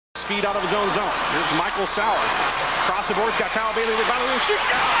feet out of his own zone. Here's Michael Sauer. Across the board, he's got Kyle Bailey with Valerie. Shoots.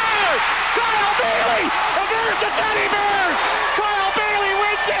 Scores! Kyle Bailey! And there's the Teddy Bears! Kyle Bailey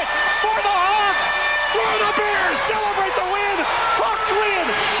wins it for the Hawks! For the Bears! Celebrate the win! Hawks win!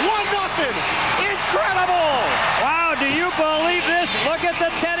 1-0! Incredible! Wow, do you believe this? Look at the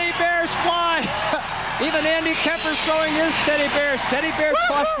Teddy Bears fly! Even Andy Kemper throwing his Teddy Bears. Teddy Bears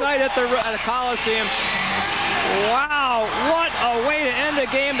plus night at the Coliseum. Wow, what a way to end the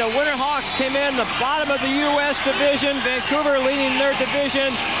game. The Winterhawks came in the bottom of the U.S. division. Vancouver leading their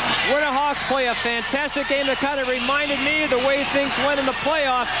division. Winterhawks play a fantastic game that kind of reminded me of the way things went in the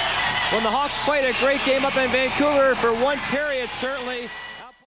playoffs when the Hawks played a great game up in Vancouver for one period, certainly.